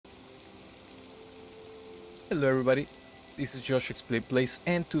Hello everybody, this is Josh Explain Place,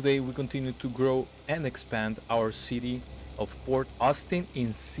 and today we continue to grow and expand our city of Port Austin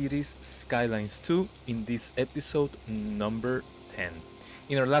in Cities Skylines 2 in this episode number 10.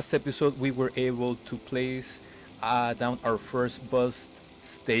 In our last episode we were able to place down our first bus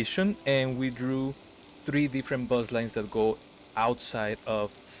station, and we drew 3 different bus lines that go outside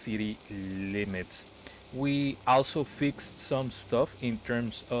of city limits. We also fixed some stuff in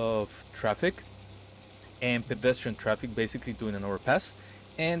terms of traffic and pedestrian traffic, basically doing an overpass.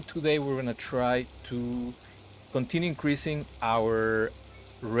 And today we're gonna try to continue increasing our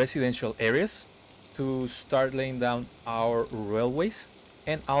residential areas, to start laying down our railways,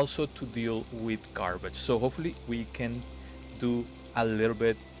 and also to deal with garbage. So hopefully we can do a little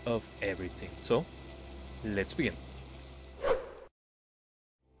bit of everything. So let's begin.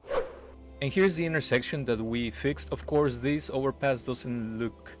 And here's the intersection that we fixed. Of course, this overpass doesn't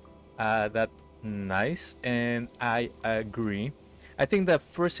look that nice, and I agree. I think the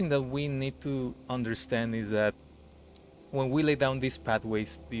first thing that we need to understand is that when we lay down these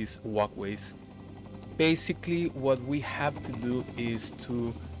pathways, these walkways, basically what we have to do is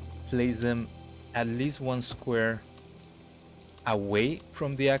to place them at least 1 square away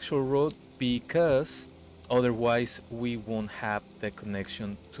from the actual road, because otherwise we won't have the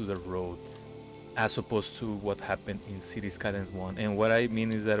connection to the road, as opposed to what happened in City Skylines 1. And what I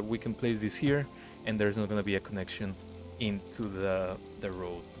mean is that we can place this here and there's not going to be a connection into the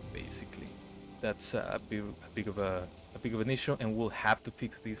road. Basically, that's a big of an issue, and we'll have to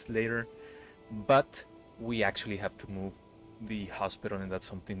fix this later. But we actually have to move the hospital, and that's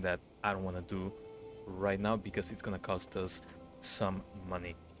something that I don't want to do right now because it's going to cost us some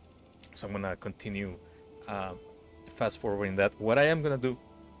money. So I'm going to continue fast forwarding that. What I am going to do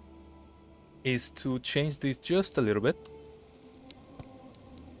is to change this just a little bit,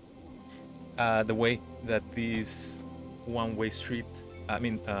 the way that this one-way street,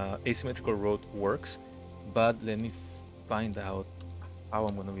 asymmetrical road works. But let me find out how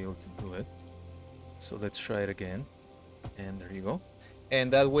I'm going to be able to do it. So let's try it again, and there you go.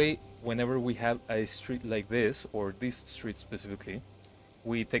 And that way, whenever we have a street like this, or this street specifically,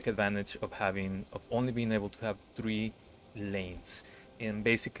 we take advantage of only being able to have 3 lanes. And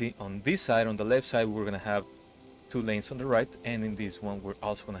basically on this side, on the left side, we're going to have 2 lanes on the right, and in this one we're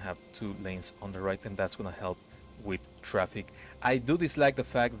also going to have 2 lanes on the right, and that's going to help with traffic. I do dislike the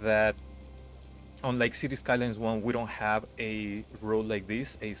fact that unlike City Skylines 1, we don't have a road like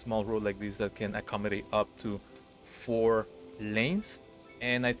this, a small road like this that can accommodate up to 4 lanes.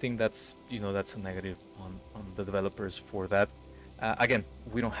 And I think that's a negative on the developers for that. Again,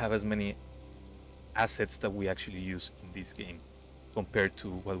 we don't have as many assets that we actually use in this game compared to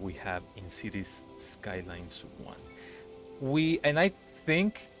what we have in Cities Skylines 1. And I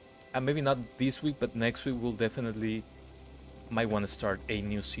think, maybe not this week, but next week we'll definitely might want to start a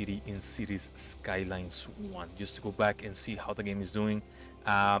new city in Cities Skylines 1, just to go back and see how the game is doing,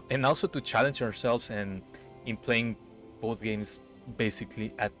 and also to challenge ourselves and in playing both games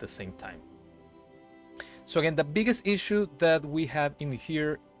basically at the same time. So again, the biggest issue that we have in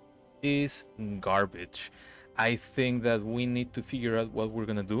here is garbage. I think that we need to figure out what we're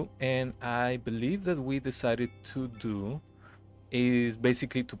gonna do, and I believe that we decided to do is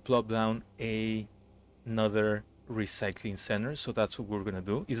basically to plop down another recycling center. So that's what we're gonna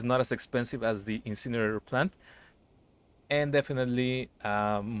do. It's not as expensive as the incinerator plant, and definitely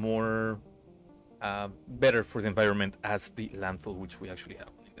more better for the environment as the landfill, which we actually have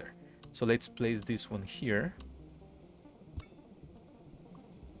one in there. So let's place this one here.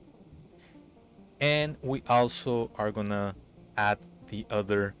 And we also are gonna add the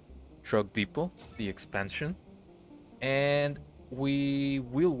other truck depot, the expansion, and we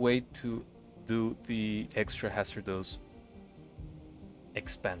will wait to do the extra hazardous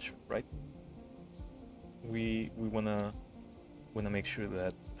expansion, right? We wanna make sure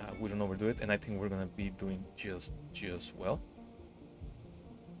that we don't overdo it, and I think we're gonna be doing just well.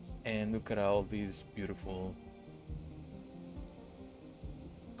 And look at all these beautiful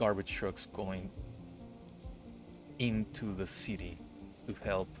garbage trucks going into the city to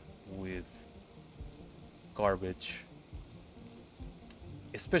help with garbage,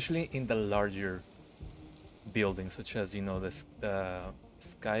 especially in the larger buildings, such as the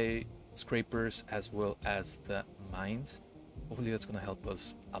skyscrapers as well as the mines. Hopefully that's going to help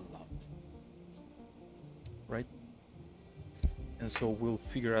us a lot, right? And so we'll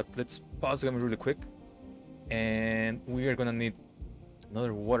figure out. Let's pause the game really quick, and we are going to need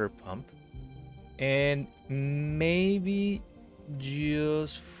another water pump. And maybe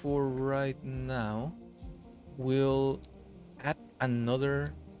just for right now, we'll add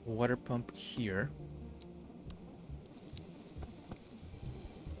another water pump here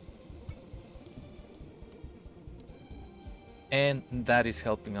and that is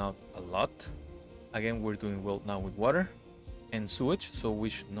helping out a lot. Again, we're doing well now with water and sewage, so we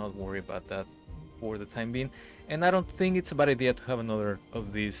should not worry about that for the time being. And I don't think it's a bad idea to have another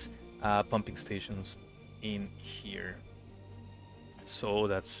of these pumping stations in here. So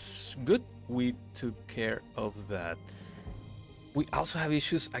that's good. We took care of that. We also have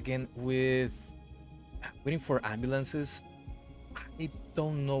issues again with waiting for ambulances. I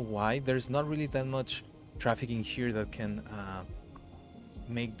don't know why. There's not really that much traffic in here that can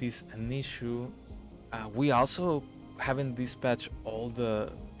make this an issue. We also haven't dispatched all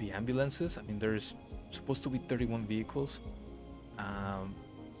the ambulances. I mean, there's supposed to be 31 vehicles.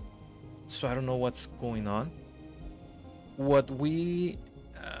 So I don't know what's going on. What we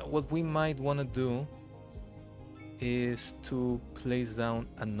might want to do is to place down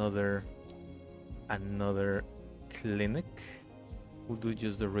another clinic. We'll do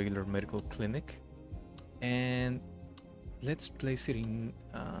just the regular medical clinic, and let's place it in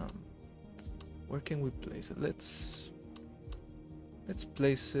where can we place it? Let's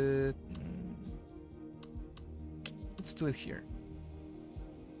place it, let's do it here,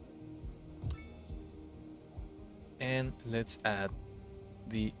 and let's add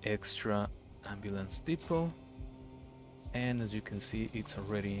the extra ambulance depot. And as you can see, it's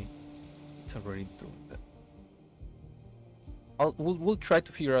already doing that. We'll try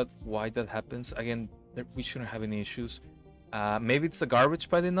to figure out why that happens. Again, we shouldn't have any issues. Maybe it's the garbage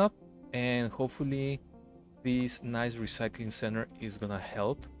piling up, and hopefully this nice recycling center is gonna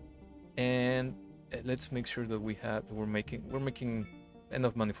help. And let's make sure that we're making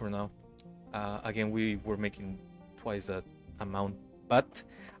enough money for now. Again, we were making twice that amount, but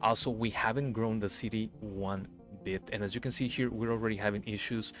also we haven't grown the city one bit. And as you can see here, we're already having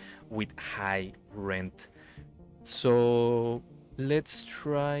issues with high rent. So let's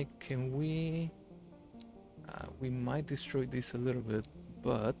try, can we might destroy this a little bit,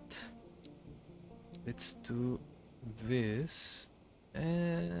 but let's do this.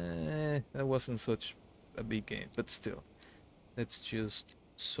 That wasn't such a big gain, but still, let's just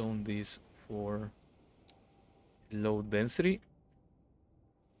zone this for low density.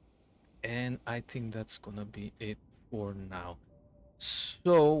 And I think that's gonna be it for now.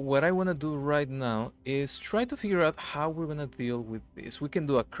 So what I want to do right now is try to figure out how we're gonna deal with this. We can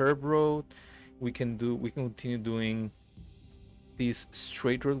do a curb road, we can continue doing this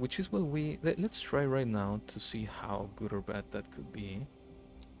straight road, which is what let's try right now to see how good or bad that could be.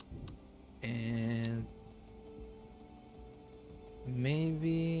 And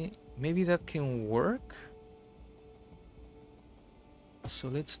maybe that can work. So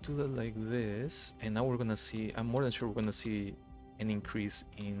let's do that like this, and now we're gonna see, I'm more than sure we're gonna see an increase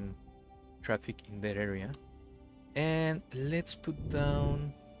in traffic in that area. And let's put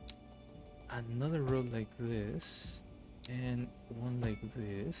down another road like this and one like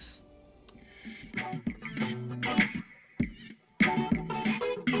this.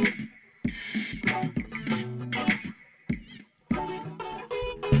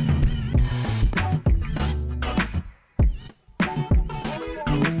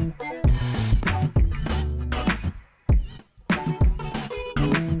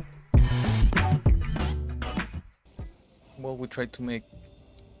 Well, we tried to make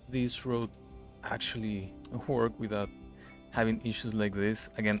this road actually work without having issues like this.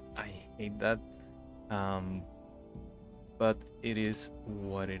 Again, I hate that, but it is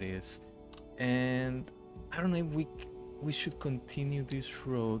what it is. And I don't know if we should continue this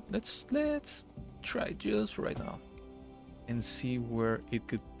road. Let's try just right now and see where it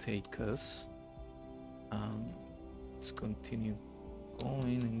could take us. Let's continue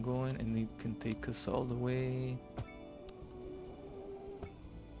going and going, and it can take us all the way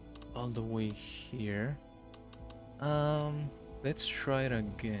here. Let's try it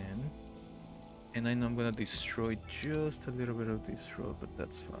again. And I know I'm gonna destroy just a little bit of this road, but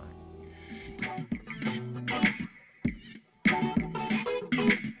that's fine.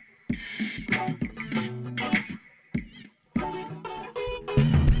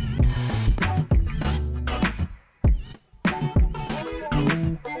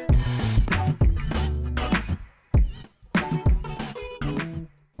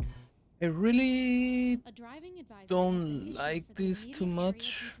 I really don't like this too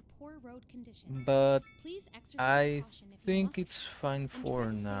much, but I think it's fine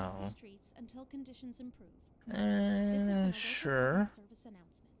for now. Sure.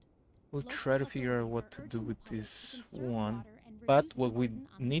 We'll try to figure out what to do with this one, but what we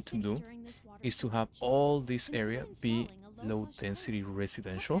need to do is to have all this area be low density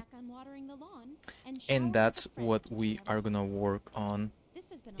residential, and that's what we are gonna work on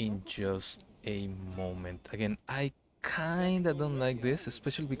in just a moment. Again, I kinda don't like this,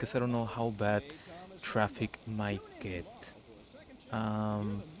 especially because I don't know how bad traffic might get.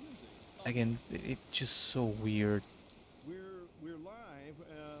 Um, Again, it's just so weird.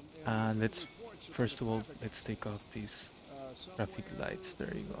 Let's first of all let's take off these traffic lights.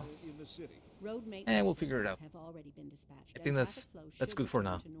 There you go, Road and maintenance we'll figure it services out. have already been dispatched I and think traffic flow that's should good for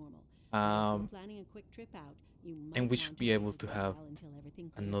return now. to normal. But if you're Um, planning a quick trip out, you and might we should want to be wait able a to good have while until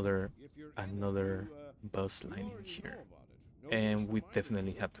everything clears up. another bus line in here, and we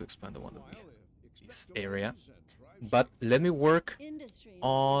definitely have to expand the one that we have in this area. But let me work Industry in the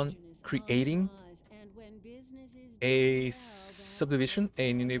on region is on creating pause, and when business is doing a well, that's subdivision, what's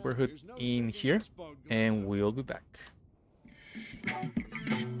a new on the neighborhood in here, and we'll be back.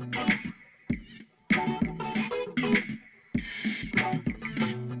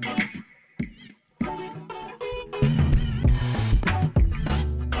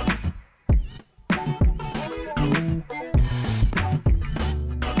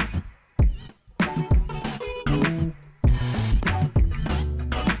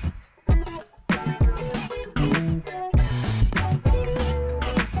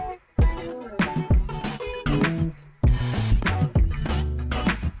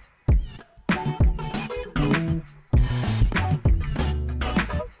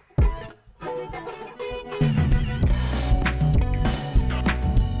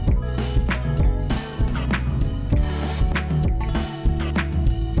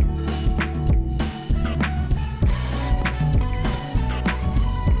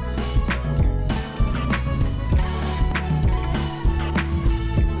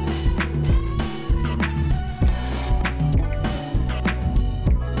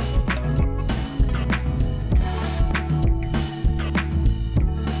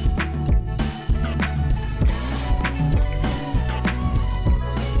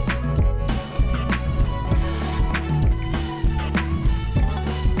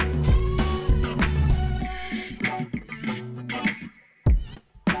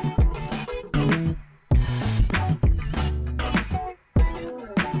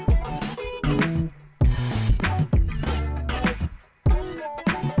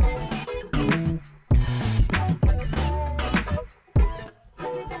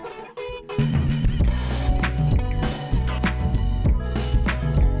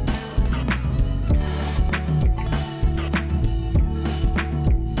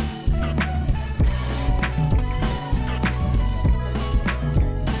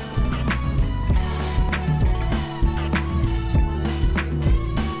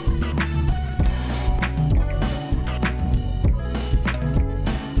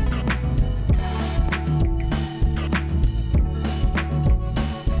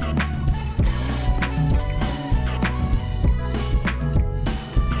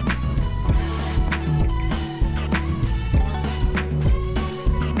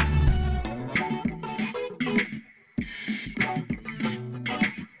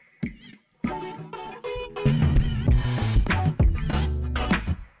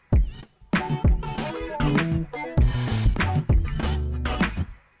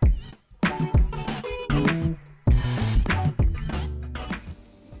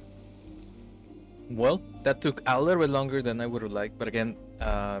 Well, that took a little bit longer than I would have liked, but again,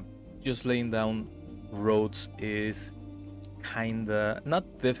 just laying down roads is kinda not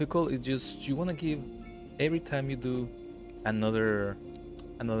difficult. It's just you want to give every time you do another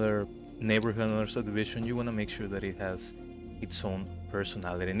another neighborhood, another subdivision, you want to make sure that it has its own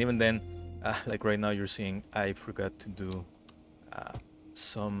personality. And even then, like right now, you're seeing I forgot to do uh,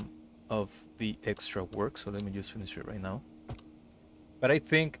 some of the extra work, so let me just finish it right now. But I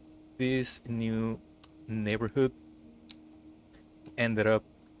think this new neighborhood ended up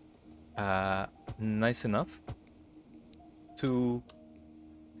nice enough to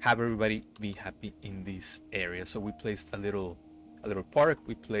have everybody be happy in this area. So we placed a little park.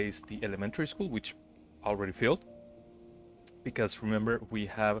 We placed the elementary school, which already filled, because remember we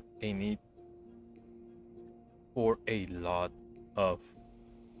have a need for a lot of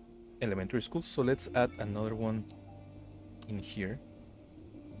elementary schools. So let's add another one in here,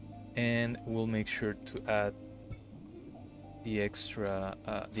 and we'll make sure to add the extra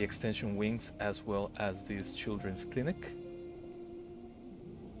the extension wings as well as this children's clinic.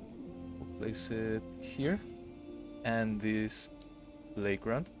 We'll place it here, and this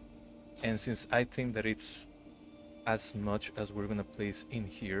playground. And since I think that it's as much as we're gonna place in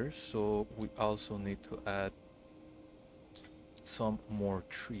here, so we also need to add some more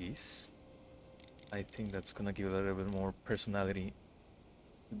trees. I think that's gonna give a little bit more personality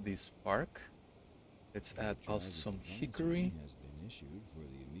to this park. Let's add also some hickory,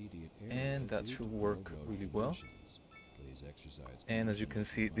 and that should work really well. And as you can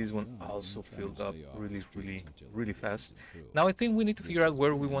see, this one also filled up really fast. Now I think we need to figure out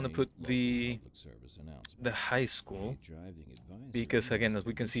where we want to put the high school, because again, as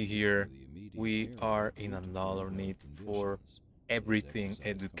we can see here, we are in a lot of need for everything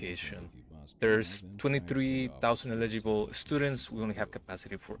education. There's 23,000 eligible students. We only have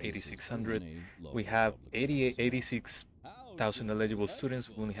capacity for 8,600. We have 86,000 eligible students.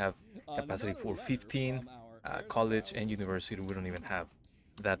 We only have capacity for 15. College and university, we don't even have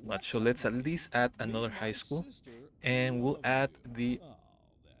that much. So let's at least add another high school, and we'll add the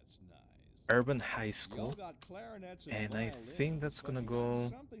urban high school, and I think that's gonna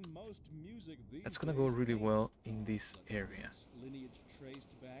go really well in this area,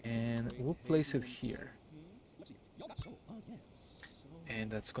 and we'll place it here, and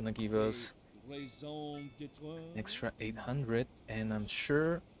that's gonna give us an extra 800, and I'm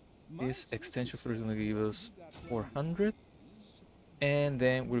sure this extension floor is gonna give us 400, and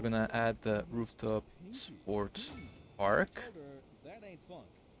then we're gonna add the rooftop sports park,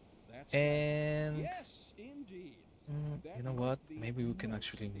 and you know what, maybe we can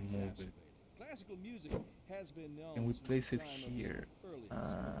actually move it, and we place it here.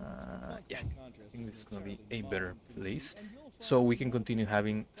 Yeah, I think this is gonna be a better place, so we can continue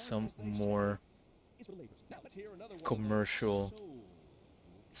having some more commercial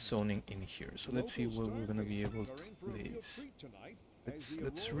zoning in here. So let's see what we're gonna be able to place.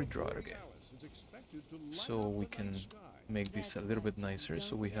 Let's redraw it again, so we can make this a little bit nicer.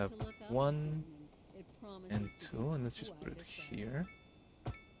 So we have 1 and 2, and let's just put it here.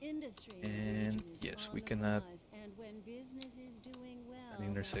 And yes, we can add an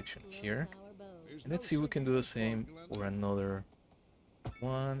intersection here. And let's see if we can do the same for another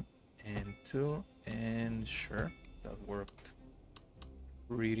 1 and 2, and sure, that worked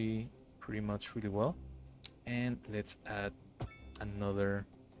pretty much really well. And let's add another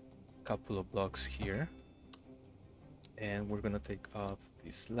couple of blocks here, and we're gonna take off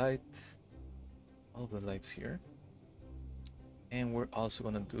this light, all the lights here, and we're also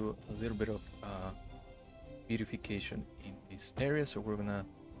gonna do a little bit of beautification in this area. So we're gonna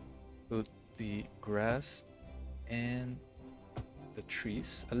put the grass and the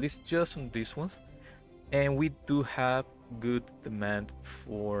trees, at least just on this one, and we do have good demand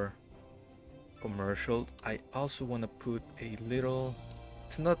for commercial. I also want to put a little,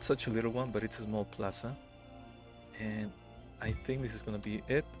 it's not such a little one, but it's a small plaza, and I think this is going to be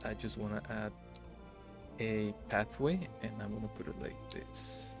it. I just want to add a pathway, and I'm going to put it like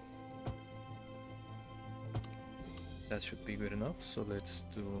this. That should be good enough. So let's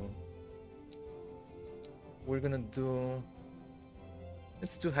do,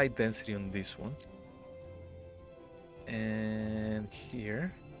 let's do high density on this one, and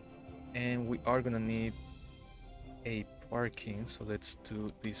here, and we are gonna need a parking, so let's do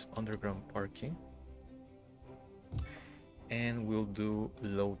this underground parking, and we'll do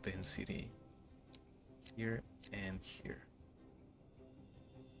low density here and here,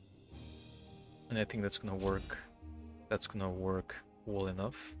 and I think that's gonna work well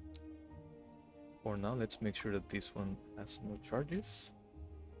enough for now. Let's make sure that this one has no charges.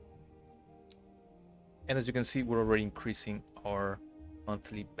 And as you can see, we're already increasing our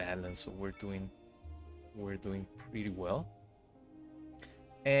monthly balance, so we're doing pretty well.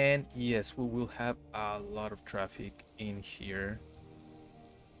 And yes, we will have a lot of traffic in here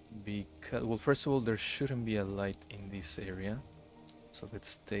because, well, first of all, there shouldn't be a light in this area, so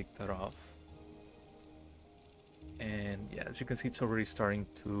let's take that off. And yeah, as you can see, it's already starting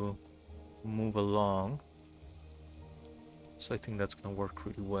to move along, so I think that's gonna work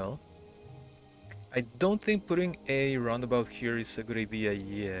really well. I don't think putting a roundabout here is a good idea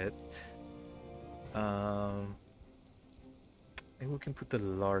yet. Maybe we can put the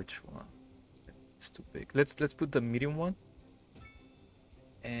large one. It's too big. Let's put the medium one,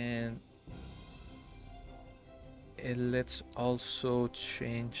 and let's also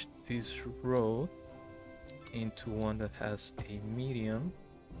change this road into one that has a median,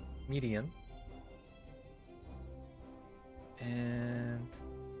 and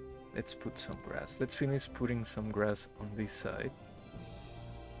let's put some grass. Let's finish putting some grass on this side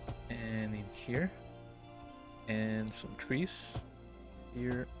and in here, and some trees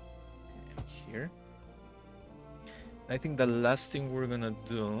here and here. I think the last thing we're gonna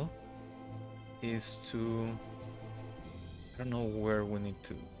do is to, I don't know where we need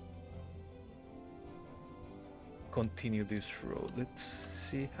to continue this road. Let's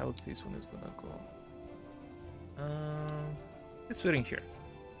see how this one is gonna go. Let's put it in here.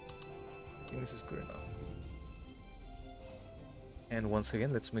 I think this is good enough. And once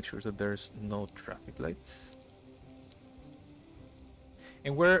again, let's make sure that there's no traffic lights.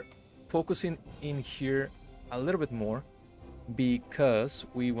 And we're focusing in here a little bit more because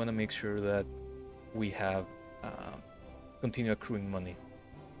we want to make sure that we have continue accruing money.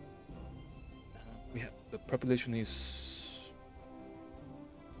 We have the population is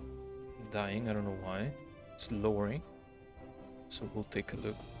dying. I don't know why. It's lowering. So we'll take a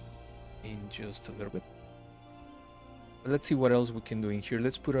look in just a little bit. But let's see what else we can do in here.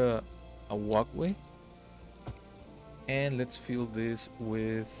 Let's put a walkway. And let's fill this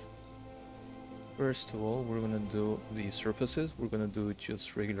with, first of all, we're gonna do the surfaces. We're gonna do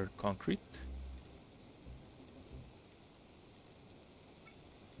just regular concrete.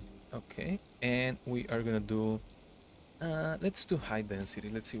 Okay, and we are gonna do, let's do high density.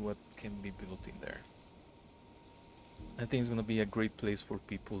 Let's see what can be built in there. I think it's gonna be a great place for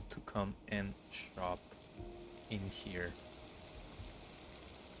people to come and shop in here.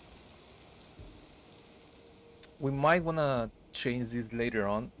 We might wanna change this later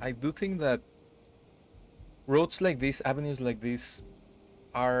on. I do think that roads like this, avenues like this,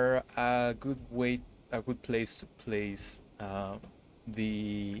 are a good place to place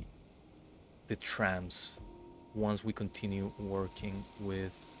the trams once we continue working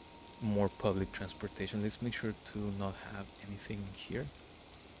with more public transportation. Let's make sure to not have anything here.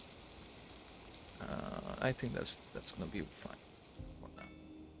 I think that's gonna be fine for now.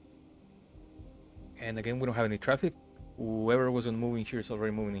 And again, we don't have any traffic. Whoever was moving here is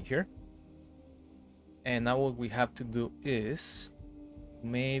already moving in here. And now what we have to do is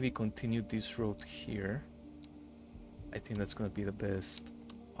maybe continue this road here. I think that's gonna be the best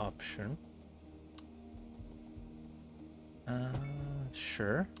option.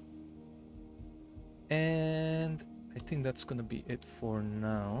 Sure. And I think that's gonna be it for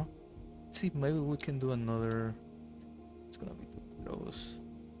now. Let's see, maybe we can do another. It's gonna be too close.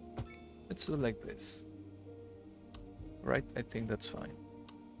 Let's do like this. Right, I think that's fine.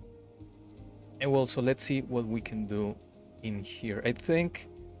 And well, so let's see what we can do in here. I think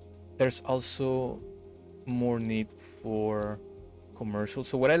there's also more need for commercial.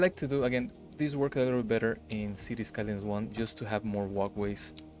 So what I like to do, again, these work a little better in City Skylines 1, just to have more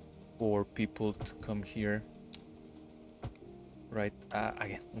walkways for people to come here. Right,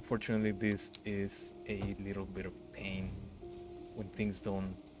 again, unfortunately, this is a little bit of pain when things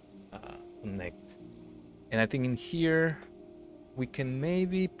don't connect. And I think in here, we can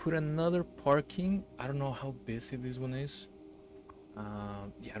maybe put another parking. I don't know how busy this one is.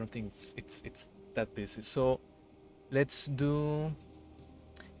 Yeah, I don't think it's that busy. So let's do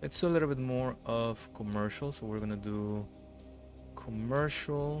a little bit more of commercial. So we're gonna do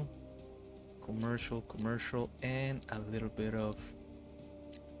commercial, and a little bit of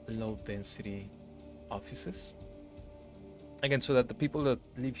low density offices. Again, so that the people that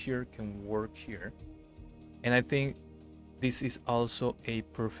live here can work here. And I think this is also a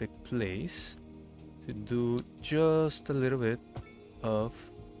perfect place to do just a little bit of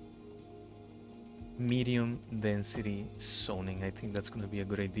medium density zoning. I think that's going to be a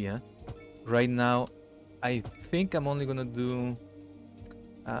good idea. Right now, I think I'm only going to do...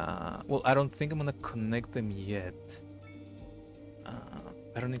 well, I don't think I'm going to connect them yet.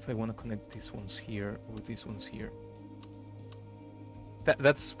 I don't know if I want to connect these ones here or these ones here.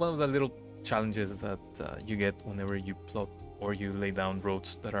 That's one of the little challenges that you get whenever you plot or you lay down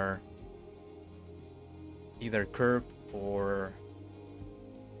roads that are either curved or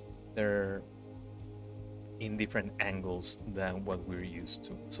they're in different angles than what we're used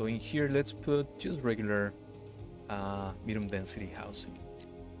to. So in here, let's put just regular medium density housing.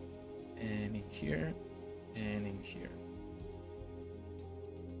 And in here, and in here.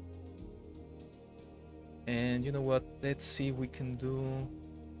 And you know what? Let's see if we can do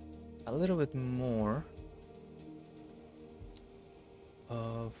a little bit more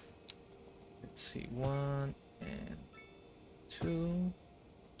of, let's see, 1 and 2,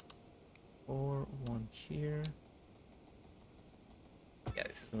 or 1 here. Yeah,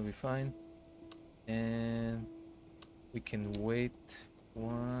 this is gonna be fine. And we can wait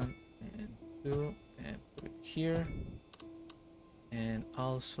 1 and 2 and put it here. And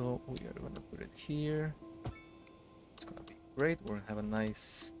also we are gonna put it here. It's gonna be great. We're gonna have a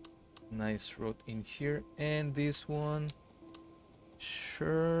nice road in here. And this one,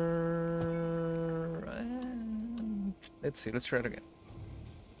 sure. Let's see, let's try it again.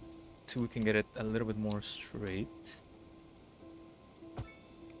 See if we can get it a little bit more straight.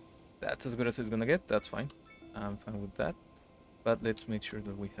 That's as good as it's gonna get. That's fine. I'm fine with that. But let's make sure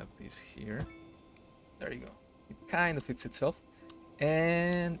that we have this here. There you go. It kind of fits itself.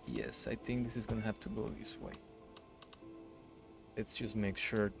 And yes, I think this is gonna have to go this way. Let's just make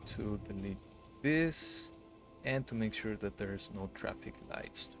sure to delete this. and to make sure that there's no traffic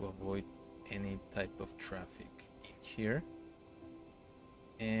lights to avoid any type of traffic in here.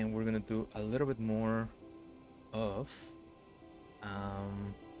 And we're gonna do a little bit more of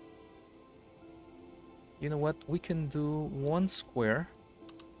you know what, we can do 1 square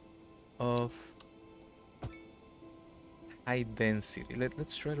of high density.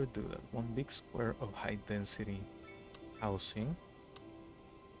 Let's try to do that. 1 big square of high density housing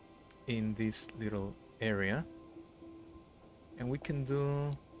in this little area. And we can do,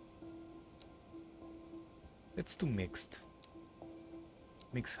 let's do mixed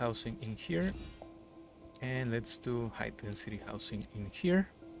housing in here, and let's do high density housing in here.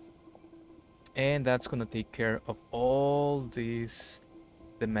 And that's gonna take care of all this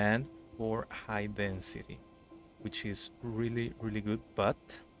demand for high density, which is really, really good.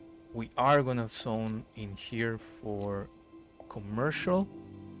 But we are gonna zone in here for commercial,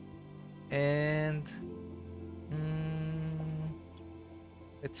 and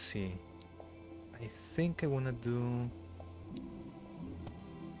let's see, I think I wanna do,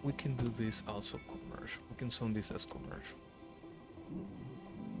 we can do this also commercial. We can zone this as commercial,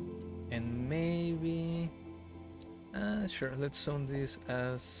 and maybe sure, let's zone this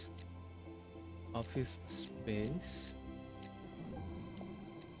as office space.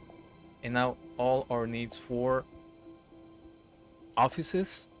 And now all our needs for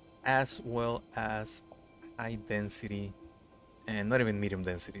offices as well as high density, and not even medium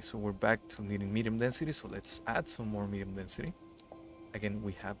density. So we're back to needing medium density, so let's add some more medium density. Again,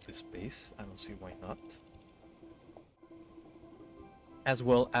 we have the space, I don't see why not. As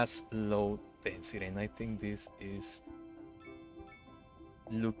well as low density, and I think this is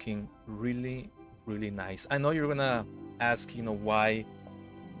looking really, really nice. I know you're gonna ask, you know, why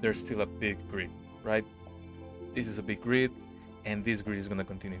there's still a big grid, right? This is a big grid, and this grid is gonna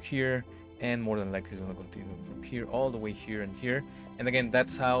continue here, and more than likely is gonna continue from here all the way here and here. And again,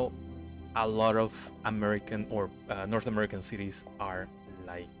 that's how a lot of American or North American cities are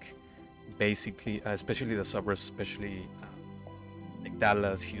like. Basically, especially the suburbs, especially like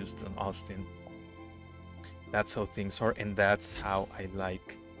Dallas, Houston, Austin. That's how things are, and that's how I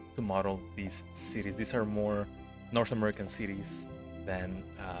like to model these cities. These are more North American cities than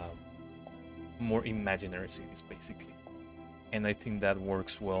more imaginary cities, basically. And I think that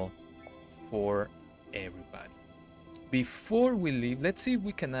works well for everybody. Before we leave, let's see if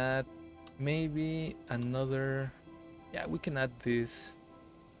we can add maybe another, yeah, we can add this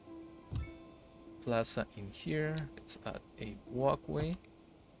plaza in here. Let's add a walkway,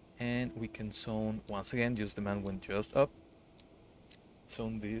 and we can zone, once again, just demand went just up,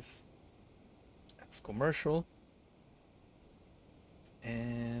 zone this as commercial,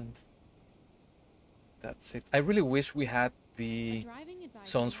 and that's it. I really wish we had the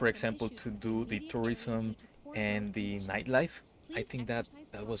zones, for example, to do the tourism and the nightlife. I think that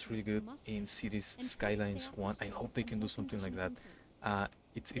was really good in Cities Skylines 1. I hope they can do something like that.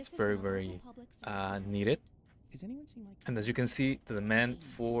 It's very, very needed. And as you can see, the demand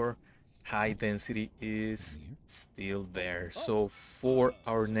for high density is still there. So for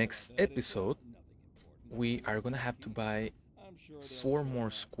our next episode, we are gonna have to buy 4 more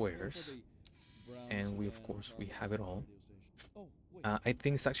squares, and we, of course, we have it all. I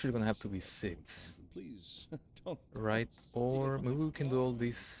think it's actually gonna have to be 6, right? Or maybe we can do all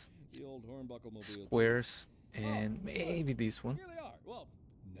these squares and maybe this one.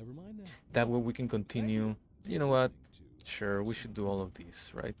 That way we can continue. You know what? Sure, we should do all of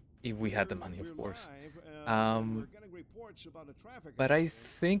these, right? If we had the money, of course. But I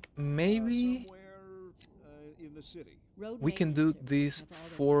think maybe we can do these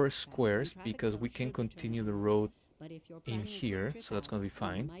 4 squares because we can continue the road in here, so that's gonna be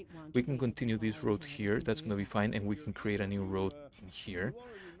fine. We can continue this road here, that's gonna be fine, and we can create a new road in here.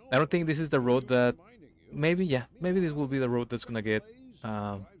 I don't think this is the road that, maybe, yeah, maybe this will be the road that's gonna get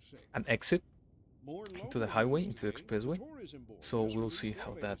an exit into the highway, into the expressway. So we'll see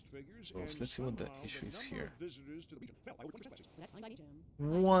how that goes. Let's see what the issue is here.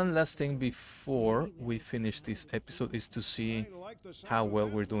 One last thing before we finish this episode is to see how well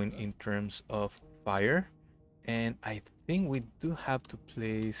we're doing in terms of fire. And I think we do have to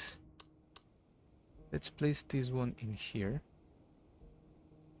place, let's place this one in here.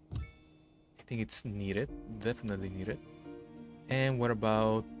 I think it's needed, definitely needed. And what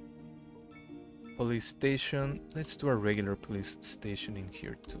about police station? Let's do a regular police station in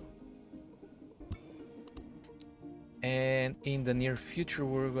here too. And in the near future,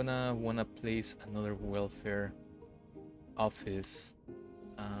 we're gonna wanna place another welfare office.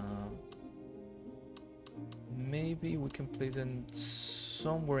 Maybe we can place them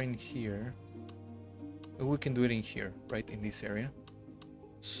somewhere in here. we can do it in here, right in this area.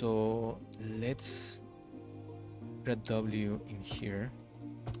 So let's put a W in here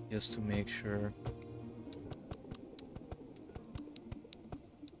just to make sure.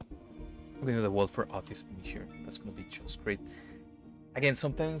 We're gonna do the wall for office in here. That's gonna be just great. Again,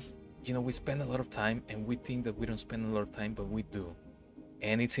 sometimes, you know, we spend a lot of time and we think that we don't spend a lot of time, but we do.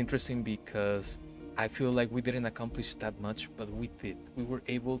 And it's interesting because I feel like we didn't accomplish that much, but we did. We were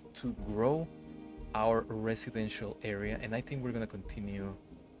able to grow our residential area, and I think we're gonna continue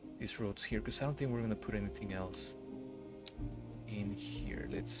these roads here because I don't think we're gonna put anything else in here.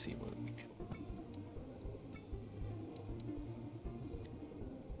 Let's see what we can.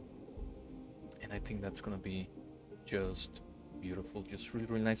 And I think that's gonna be just beautiful, just really,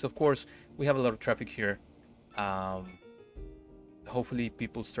 really nice. Of course, we have a lot of traffic here. Hopefully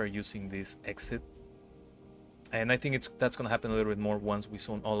people start using this exit, and I think that's gonna happen a little bit more once we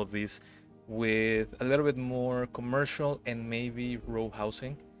zone all of these with a little bit more commercial and maybe row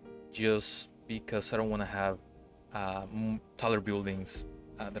housing, just because I don't want to have taller buildings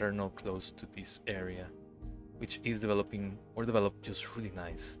that are not close to this area, which is developing or developed just really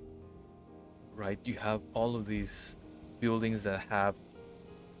nice, right? You have all of these buildings that have,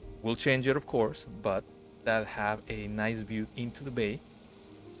 will change it of course, but that have a nice view into the bay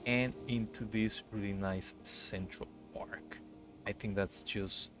and into this really nice central park. I think that's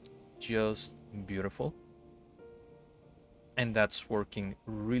just beautiful, and that's working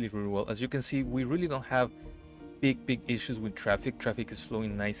really, really well. As you can see, we really don't have big issues with traffic. Traffic is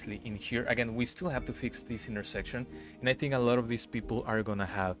flowing nicely in here. Again, we still have to fix this intersection, and I think a lot of these people are gonna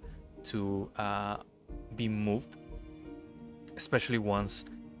have to be moved, especially once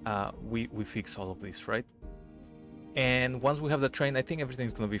we fix all of this, right? And once we have the train, I think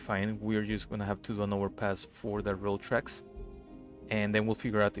everything's gonna be fine. We're just gonna have to do an overpass for the rail tracks, and then we'll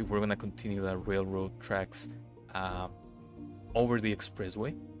figure out if we're gonna continue the railroad tracks over the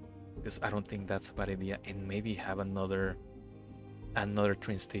expressway, because I don't think that's a bad idea, and maybe have another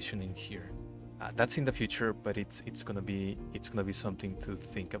train station in here. That's in the future, but it's gonna be something to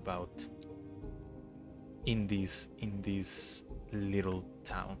think about in this little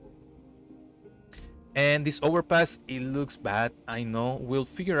town. And this overpass, it looks bad, I know. We'll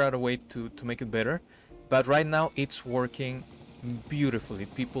figure out a way to make it better, but right now it's working beautifully.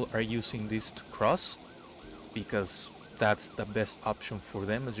 People are using this to cross because that's the best option for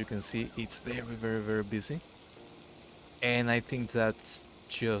them. As you can see, it's very busy, and I think that's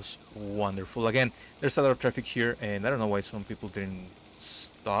just wonderful. Again, there's a lot of traffic here, and I don't know why some people didn't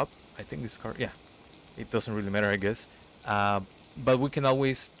stop. I think this car, yeah, it doesn't really matter, I guess. But we can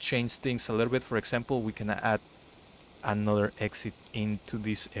always change things a little bit. For example, we can add another exit into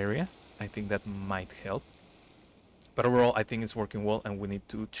this area. I think that might help. But overall, I think it's working well, and we need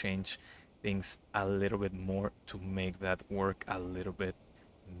to change things a little bit more to make that work a little bit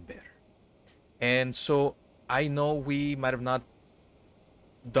better. And so I know we might have not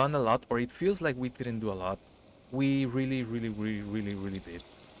done a lot, or it feels like we didn't do a lot. We really did.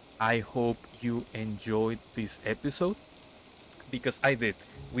 I hope you enjoyed this episode, because I did.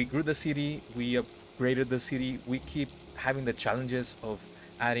 We grew the city, we upgraded the city, we keep having the challenges of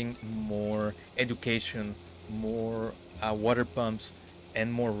adding more education, more water pumps,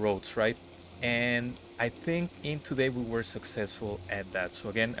 and more roads, right? And I think in today we were successful at that. So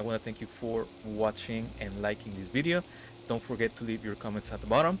again, I want to thank you for watching and liking this video. Don't forget to leave your comments at the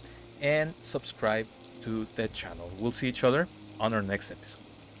bottom and subscribe to the channel. We'll see each other on our next episode.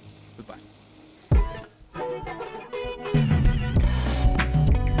 Goodbye.